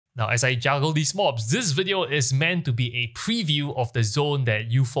Now, as I juggle these mobs, this video is meant to be a preview of the zone that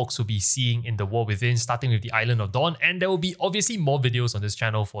you folks will be seeing in the War Within, starting with the Island of Dorn, and there will be obviously more videos on this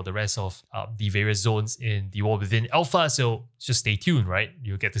channel for the rest of the various zones in the War Within Alpha, so just stay tuned, right?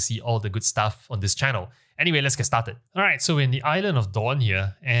 You'll get to see all the good stuff on this channel. Anyway, let's get started. Alright, so we're in the Island of Dorn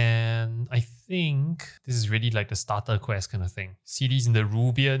here, and I think this is really like the starter quest kind of thing. See these 値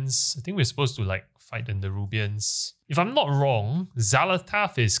rubians? I think we're supposed to like fight the Њrubians. If I'm not wrong,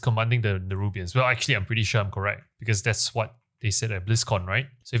 Xal'atath is commanding the Њrubians. Well, actually, I'm pretty sure I'm correct because that's what they said at BlizzCon, right?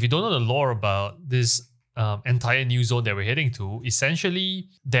 So if you don't know the lore about this entire new zone that we're heading to, essentially,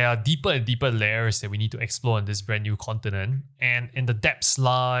 there are deeper and deeper layers that we need to explore on this brand new continent. And in the depths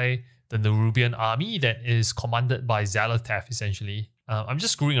lie the Њrubian army that is commanded by Xal'atath, essentially. I'm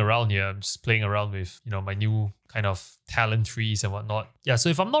just screwing around here. I'm just playing around with, my new kind of talent trees and whatnot. Yeah, so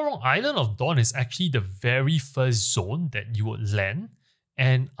if I'm not wrong, Island of Dorn is actually the very first zone that you would land.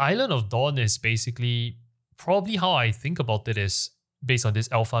 And Island of Dorn is basically probably how I think about it is based on this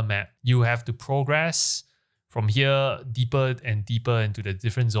alpha map. You have to progress from here deeper and deeper into the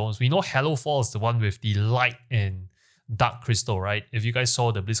different zones. We know Hallowfall is the one with the light and dark crystal, right? If you guys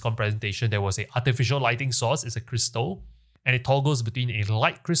saw the BlizzCon presentation, there was an artificial lighting source. It's a crystal. And it toggles between a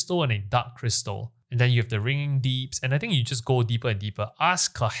light crystal and a dark crystal. And then you have the ringing deeps. And I think you just go deeper and deeper.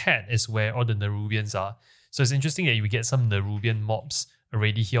 𝗏𝗏𝗏 is where all the Њrubians are. So it's interesting that you get some Њrubian mobs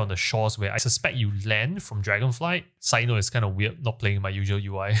already here on the shores where I suspect you land from Dragonflight. Side note, it's kind of weird not playing my usual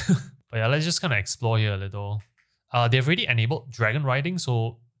UI. But yeah, let's just kind of explore here a little. They've already enabled dragon riding,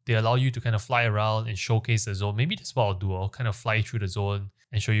 so they allow you to kind of fly around and showcase the zone. Maybe that's what I'll do. I'll kind of fly through the zone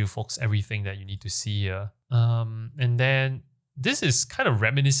and show you folks everything that you need to see here. And then this is kind of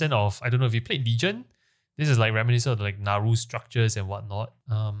reminiscent of, I don't know if you played Legion. This is like reminiscent of like Naru structures and whatnot.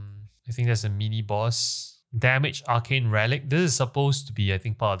 I think that's a mini boss. Damaged Arcane Relic. This is supposed to be, I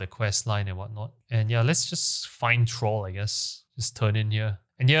think, part of the quest line and whatnot. And yeah, let's just find Troll, I guess. Just turn in here.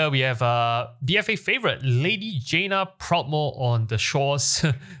 And here we have BFA favorite, Lady Jaina Proudmoore on the shores,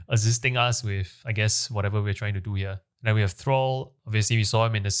 assisting us with, I guess, whatever we're trying to do here. Then we have Thrall. Obviously, we saw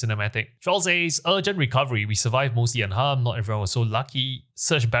him in the cinematic. Thrall says, urgent recovery. We survived mostly unharmed. Not everyone was so lucky.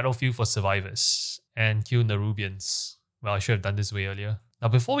 Search battlefield for survivors. And kill Њrubians. Well, I should have done this way earlier. Now,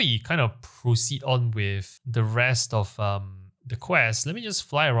 before we kind of proceed on with the rest of the quest, let me just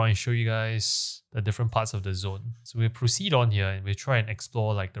fly around and show you guys the different parts of the zone. So we'll proceed on here and we'll try and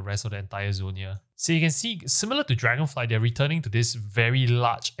explore like the rest of the entire zone here. So you can see, similar to Dragonflight, they're returning to this very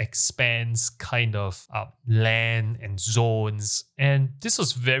large expanse kind of land and zones. And this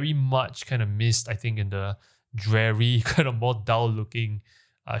was very much kind of missed, I think, in the dreary, kind of more dull looking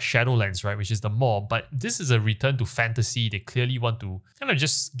Shadowlands, right, which is the mob. But this is a return to fantasy. They clearly want to kind of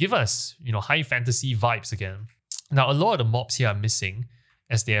just give us, high fantasy vibes again. Now, a lot of the mobs here are missing,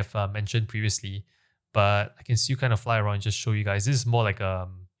 as they have mentioned previously, but I can still kind of fly around and just show you guys. This is more like a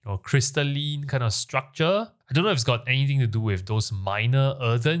crystalline kind of structure. I don't know if it's got anything to do with those minor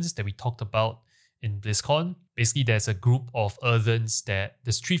earthens that we talked about in BlizzCon. Basically, there's a group of earthens that,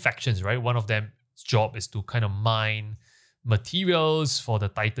 there's 3 factions, right? One of them's job is to kind of mine materials for the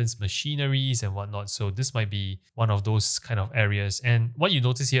Titans' machineries and whatnot. So this might be one of those kind of areas. And what you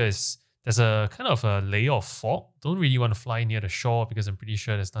notice here is there's a kind of a layer of fog. Don't really want to fly near the shore because I'm pretty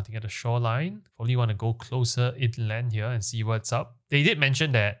sure there's nothing at the shoreline. Probably want to go closer inland here and see what's up. They did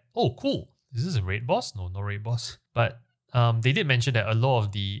mention that, oh cool, is this a raid boss? No, no raid boss. But they did mention that a lot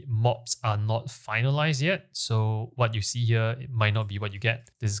of the mobs are not finalized yet. So what you see here, it might not be what you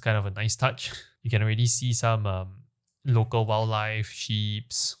get. This is kind of a nice touch. You can already see some local wildlife,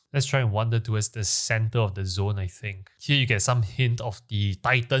 sheeps. Let's try and wander towards the center of the zone, I think. Here you get some hint of the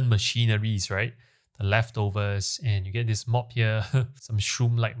Titan machineries, right? The leftovers, and you get this mob here, some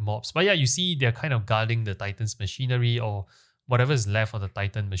shroom-like mobs. But yeah, you see they're kind of guarding the Titan's machinery or whatever is left of the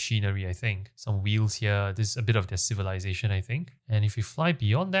Titan machinery, I think. Some wheels here. This is a bit of their civilization, I think. And if we fly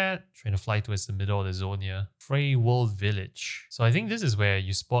beyond that, trying to fly towards the middle of the zone here, Freywold Village. So I think this is where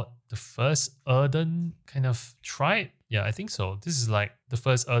you spot the first Earthen kind of tribe. Yeah, I think so. This is like the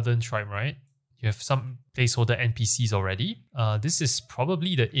first Earthen tribe, right? You have some placeholder NPCs already. This is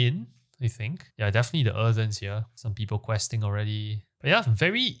probably the inn, I think. Yeah, definitely the Earthens here. Some people questing already. But yeah,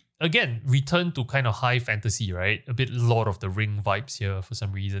 very, again, return to kind of high fantasy, right? A bit Lord of the Ring vibes here for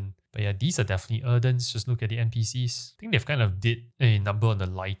some reason. But yeah, these are definitely Earthens. Just look at the NPCs. I think they've kind of did a number on the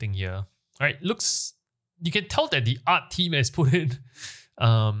lighting here. All right, looks, you can tell that the art team has put in,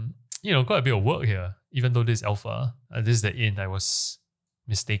 quite a bit of work here, even though this is alpha. This is the inn, I was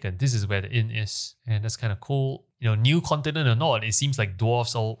mistaken. This is where the inn is. And that's kind of cool. New continent or not, it seems like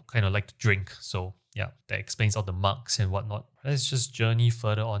dwarves all kind of like to drink. So yeah, that explains all the marks and whatnot. Let's just journey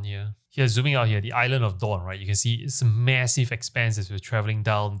further on here. Here, zooming out here, the Island of Dorn, right? You can see it's a massive expanse as we're traveling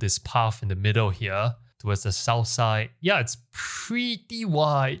down this path in the middle here towards the south side. Yeah, it's pretty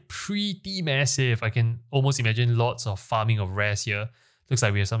wide, pretty massive. I can almost imagine lots of farming of rares here. Looks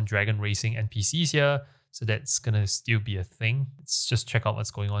like we have some dragon racing NPCs here, so that's gonna still be a thing. Let's just check out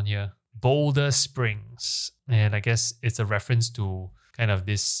what's going on here. Boulder Springs, and I guess it's a reference to kind of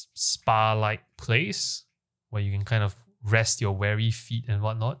this spa-like place where you can kind of rest your weary feet and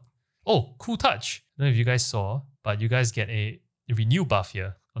whatnot. Oh, cool touch. I don't know if you guys saw, but you guys get a renew buff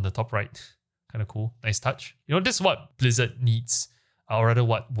here on the top right. Kind of cool. Nice touch. You know, this is what Blizzard needs, or rather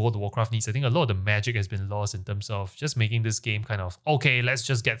what World of Warcraft needs. I think a lot of the magic has been lost in terms of just making this game kind of, okay, let's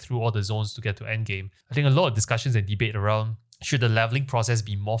just get through all the zones to get to endgame. I think a lot of discussions and debate around, should the leveling process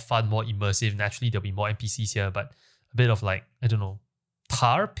be more fun, more immersive? Naturally, there'll be more NPCs here, but a bit of like, I don't know,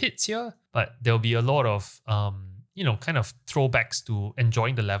 tar pits here. But there'll be a lot of, you know, kind of throwbacks to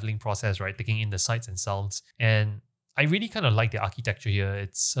enjoying the leveling process, right? Taking in the sights and sounds. And I really kind of like the architecture here.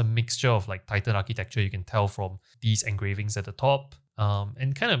 It's a mixture of like Titan architecture, you can tell from these engravings at the top.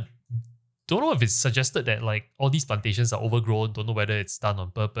 And kind of don't know if it's suggested that like all these plantations are overgrown, don't know whether it's done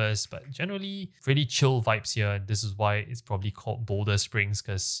on purpose, but generally pretty chill vibes here. And this is why it's probably called Boulder Springs,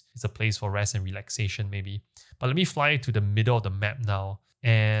 because it's a place for rest and relaxation maybe. But let me fly to the middle of the map now.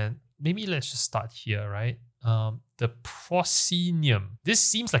 And maybe let's just start here, right? The proscenium. This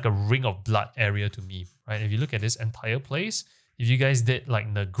seems like a ring of blood area to me, right? If you look at this entire place, if you guys did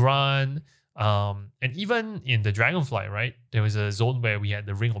like 𝗔𝗏𝗏, and even in the Dragonflight, right? There was a zone where we had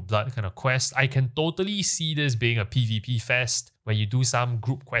the Ring of Blood kind of quest. I can totally see this being a PvP fest where you do some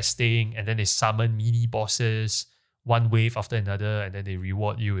group questing and then they summon mini bosses, one wave after another, and then they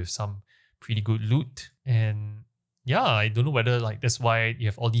reward you with some pretty good loot. And yeah, I don't know whether like that's why you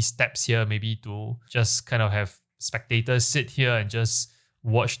have all these steps here, maybe to just kind of have spectators sit here and just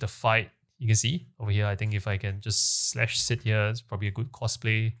watch the fight. You can see over here, I think if I can just /sit here, it's probably a good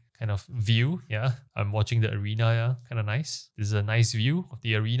cosplay kind of view. Yeah, I'm watching the arena. Yeah, kind of nice. This is a nice view of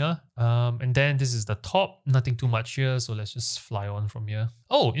the arena. And then this is the top. Nothing too much here, so let's just fly on from here.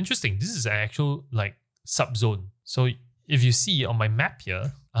 Oh, interesting. This is an actual like subzone. So if you see on my map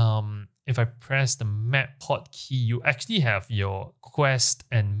here, if I press the map hotkey, you actually have your quest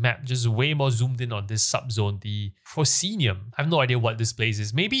and map just way more zoomed in on this subzone, the proscenium. I have no idea what this place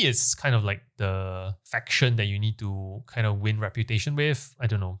is. Maybe it's kind of like the faction that you need to kind of win reputation with. I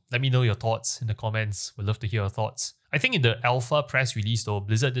don't know. Let me know your thoughts in the comments. We'd love to hear your thoughts. I think in the alpha press release though,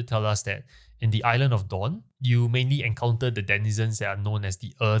 Blizzard did tell us that in the Island of Dorn, you mainly encounter the denizens that are known as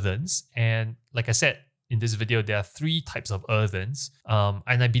the 𝗨𝗏𝗏s. And like I said, in this video, there are 3 types of 𝗨𝗏𝗏s.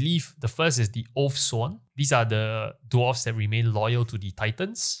 And I believe the first is the 𝗙𝗏𝗏𝗏. These are the dwarves that remain loyal to the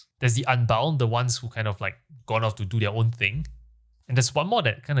Titans. There's the Unbound, the ones who kind of like gone off to do their own thing. And there's one more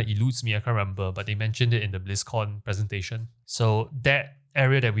that kind of eludes me, I can't remember, but they mentioned it in the BlizzCon presentation. So that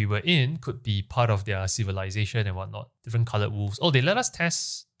area that we were in could be part of their civilization and whatnot. Different colored wolves. Oh, they let us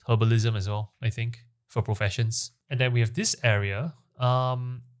test herbalism as well, I think, for professions. And then we have this area.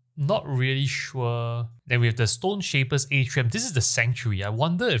 Not really sure. Then we have the Stone Shapers Atrium. This is the sanctuary. I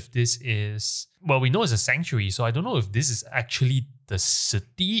wonder if this is... Well, we know it's a sanctuary, so I don't know if this is actually the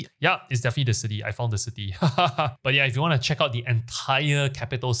city. Yeah, it's definitely the city. I found the city. But yeah, if you want to check out the entire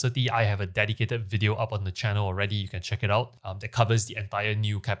capital city, I have a dedicated video up on the channel already. You can check it out. That covers the entire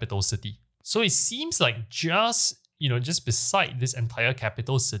new capital city. So it seems like just beside this entire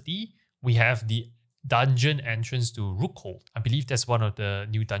capital city, we have the dungeon entrance to Rookhold. I believe that's one of the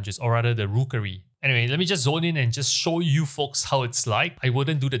new dungeons, or rather the rookery. Anyway, let me just zone in and just show you folks how it's like. I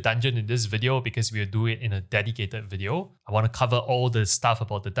wouldn't do the dungeon in this video because we'll do it in a dedicated video. I want to cover all the stuff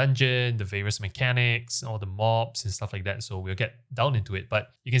about the dungeon, the various mechanics, all the mobs and stuff like that. So we'll get down into it. But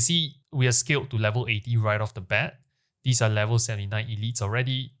you can see we are scaled to level 80 right off the bat. These are level 79 elites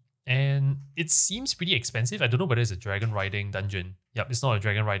already. And it seems pretty expensive. I don't know whether it's a dragon riding dungeon. Yep, it's not a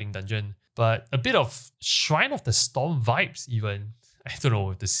dragon riding dungeon, but a bit of Shrine of the Storm vibes even. I don't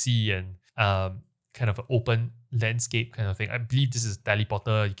know, the sea and kind of an open landscape kind of thing. I believe this is a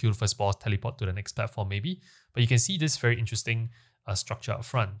teleporter. You kill the first boss, teleport to the next platform maybe. But you can see this very interesting structure up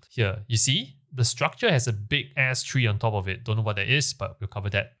front. Here, you see? The structure has a big ass tree on top of it. Don't know what that is, but we'll cover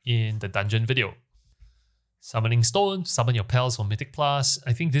that in the dungeon video. Summoning Stone, summon your pals for Mythic Plus.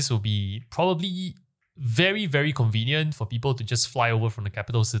 I think this will be probably very, very convenient for people to just fly over from the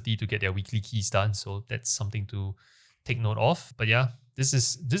capital city to get their weekly keys done. So that's something to take note of. But yeah, this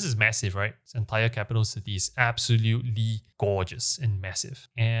is massive, right? This entire capital city is absolutely gorgeous and massive.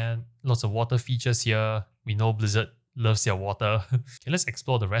 And lots of water features here. We know Blizzard loves their water. Okay, let's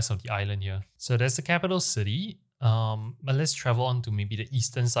explore the rest of the island here. So there's the capital city. But let's travel on to maybe the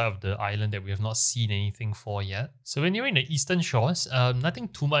eastern side of the island that we have not seen anything for yet. So we're nearing the eastern shores. Nothing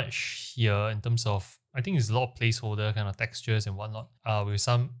too much here in terms of, I think there's a lot of placeholder kind of textures and whatnot. With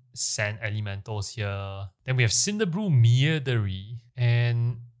some sand elementals here. Then we have 𝗙𝗪𝗪𝗔𝗬𝗓,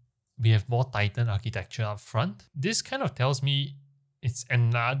 and we have more Titan architecture up front. This kind of tells me it's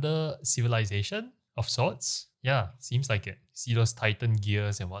another civilization of sorts. Yeah, seems like it. See those Titan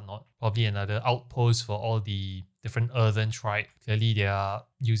gears and whatnot. Probably another outpost for all the different earthen tribe. Clearly they are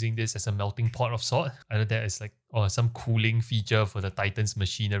using this as a melting pot of sort. Either that is like, or some cooling feature for the Titan's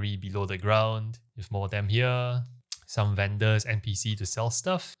machinery below the ground. With more of them here. Some vendors, NPC to sell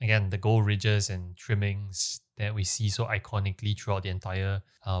stuff. Again, the gold ridges and trimmings that we see so iconically throughout the entire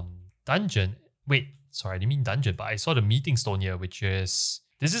dungeon. Wait, sorry, I didn't mean dungeon, but I saw the meeting stone here, which is...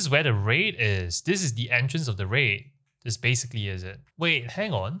 This is where the raid is. This is the entrance of the raid. This basically is it. Wait,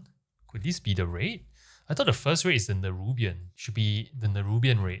 hang on. Could this be the raid? I thought the first raid is the 値루비an. Should be the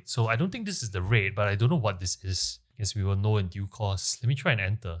Њ루비an raid. So I don't think this is the raid, but I don't know what this is. Guess we will know in due course. Let me try and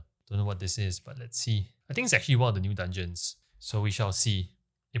enter. Don't know what this is, but let's see. I think it's actually one of the new dungeons. So we shall see.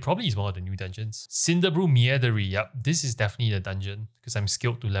 It probably is one of the new dungeons. 𝗙𝗪𝗪𝗪𝗪. Yep, this is definitely the dungeon because I'm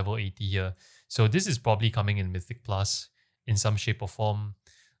skilled to level 80 here. So this is probably coming in Mythic Plus in some shape or form.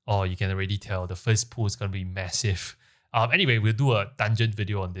 Oh, you can already tell the first pool is going to be massive. Anyway, we'll do a dungeon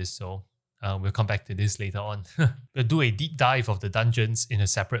video on this, so we'll come back to this later on. We'll do a deep dive of the dungeons in a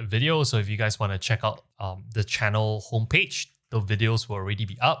separate video, so if you guys want to check out the channel homepage, the videos will already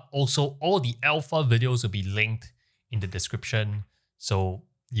be up. Also, all the alpha videos will be linked in the description, so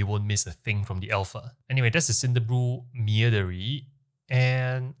you won't miss a thing from the alpha. Anyway, that's the 𝗙𝗪𝗪𝗪𝗪,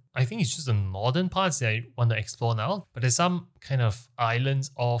 and I think it's just the northern parts that I want to explore now. But there's some kind of islands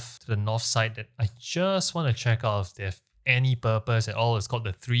off to the north side that I just want to check out if they have any purpose at all. It's called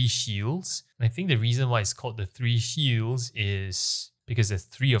the Three Shields. And I think the reason why it's called the Three Shields is because there's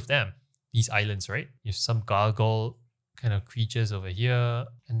three of them. These islands, right? You have some gargoyle kind of creatures over here.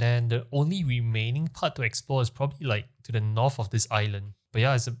 And then the only remaining part to explore is probably like to the north of this island. But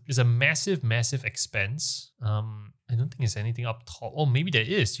yeah, it's a massive, massive expanse. I don't think there's anything up top. Oh, maybe there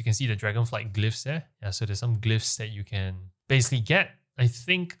is. You can see the dragonflight glyphs there. Yeah, so there's some glyphs that you can basically get. I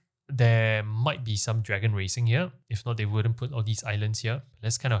think there might be some dragon racing here. If not, they wouldn't put all these islands here.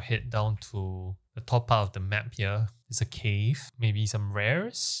 Let's kind of head down to the top part of the map here. There's a cave. Maybe some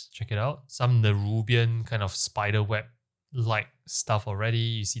rares. Check it out. Some Њ루비an kind of spider web-like stuff already.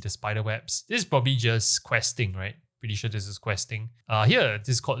 You see the spider webs. This is probably just questing, right? Pretty sure this is questing. Here, this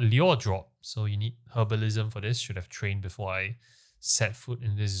is called Lure Drop. So you need herbalism for this. Should have trained before I set foot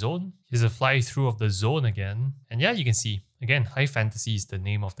in this zone. Here's a fly through of the zone again. And yeah, you can see, again, high fantasy is the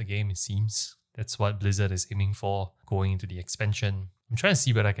name of the game, it seems. That's what Blizzard is aiming for going into the expansion. I'm trying to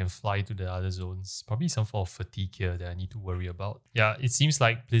see whether I can fly to the other zones. Probably some form of fatigue here that I need to worry about. Yeah, it seems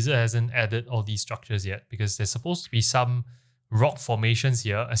like Blizzard hasn't added all these structures yet because there's supposed to be some rock formations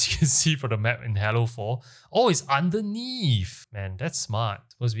here, as you can see from the map in Halo 4. Oh, it's underneath. Man, that's smart.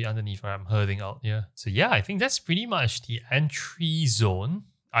 It's supposed to be underneath where I'm herding out here. So yeah, I think that's pretty much the entry zone,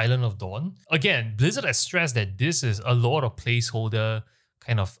 Island of Dorn. Again, Blizzard has stressed that this is a lot of placeholder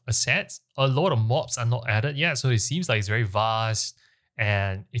kind of assets. A lot of mobs are not added yet, so it seems like it's very vast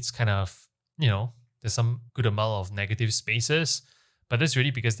and it's kind of, you know, there's some good amount of negative spaces. But that's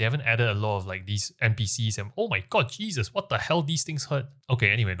really because they haven't added a lot of like these NPCs and oh my god, Jesus, what the hell these things hurt? Okay,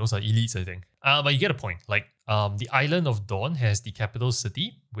 anyway, those are elites, I think. But you get a point. Like the Island of Dorn has the capital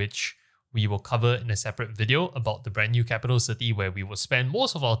city, which we will cover in a separate video about the brand new capital city where we will spend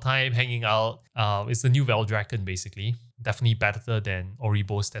most of our time hanging out. It's the new 𝗪𝗪𝗪𝗪 basically. Definitely better than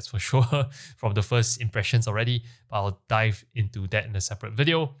Oribos, that's for sure, from the first impressions already. But I'll dive into that in a separate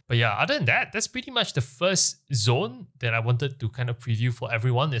video. But yeah, other than that, that's pretty much the first zone that I wanted to kind of preview for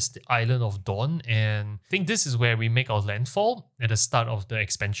everyone is the Island of Dorn. And I think this is where we make our landfall at the start of the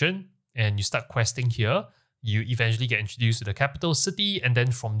expansion. And you start questing here. You eventually get introduced to the capital city. And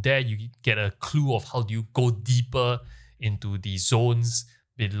then from there, you get a clue of how do you go deeper into the zones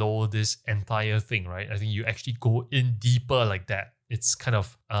below this entire thing, right? I think you actually go in deeper like that. It's kind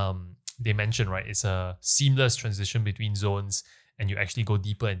of, they mentioned, right? It's a seamless transition between zones and you actually go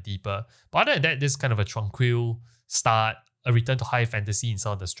deeper and deeper. But other than that, this is kind of a tranquil start, a return to high fantasy in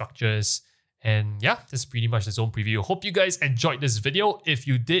some of the structures. And yeah, that's pretty much the zone preview. Hope you guys enjoyed this video. If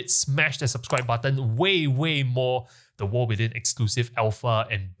you did, smash the subscribe button. Way more The War Within exclusive alpha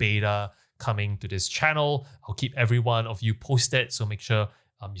and beta coming to this channel. I'll keep every one of you posted, so make sure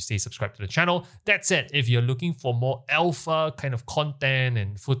you stay subscribed to the channel. That said, if you're looking for more alpha kind of content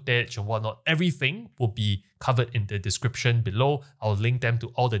and footage and whatnot, everything will be covered in the description below. I'll link them to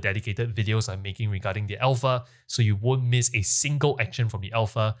all the dedicated videos I'm making regarding the alpha, so you won't miss a single action from the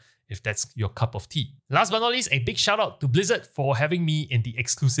alpha if that's your cup of tea. Last but not least, a big shout out to Blizzard for having me in the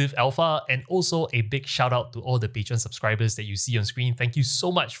exclusive alpha, and also a big shout out to all the Patreon subscribers that you see on screen. Thank you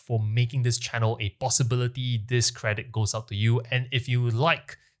so much for making this channel a possibility. This credit goes out to you. And if you would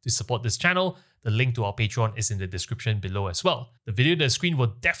like to support this channel, the link to our Patreon is in the description below as well. The video on the screen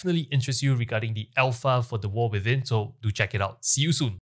will definitely interest you regarding the alpha for the War Within, so do check it out. See you soon.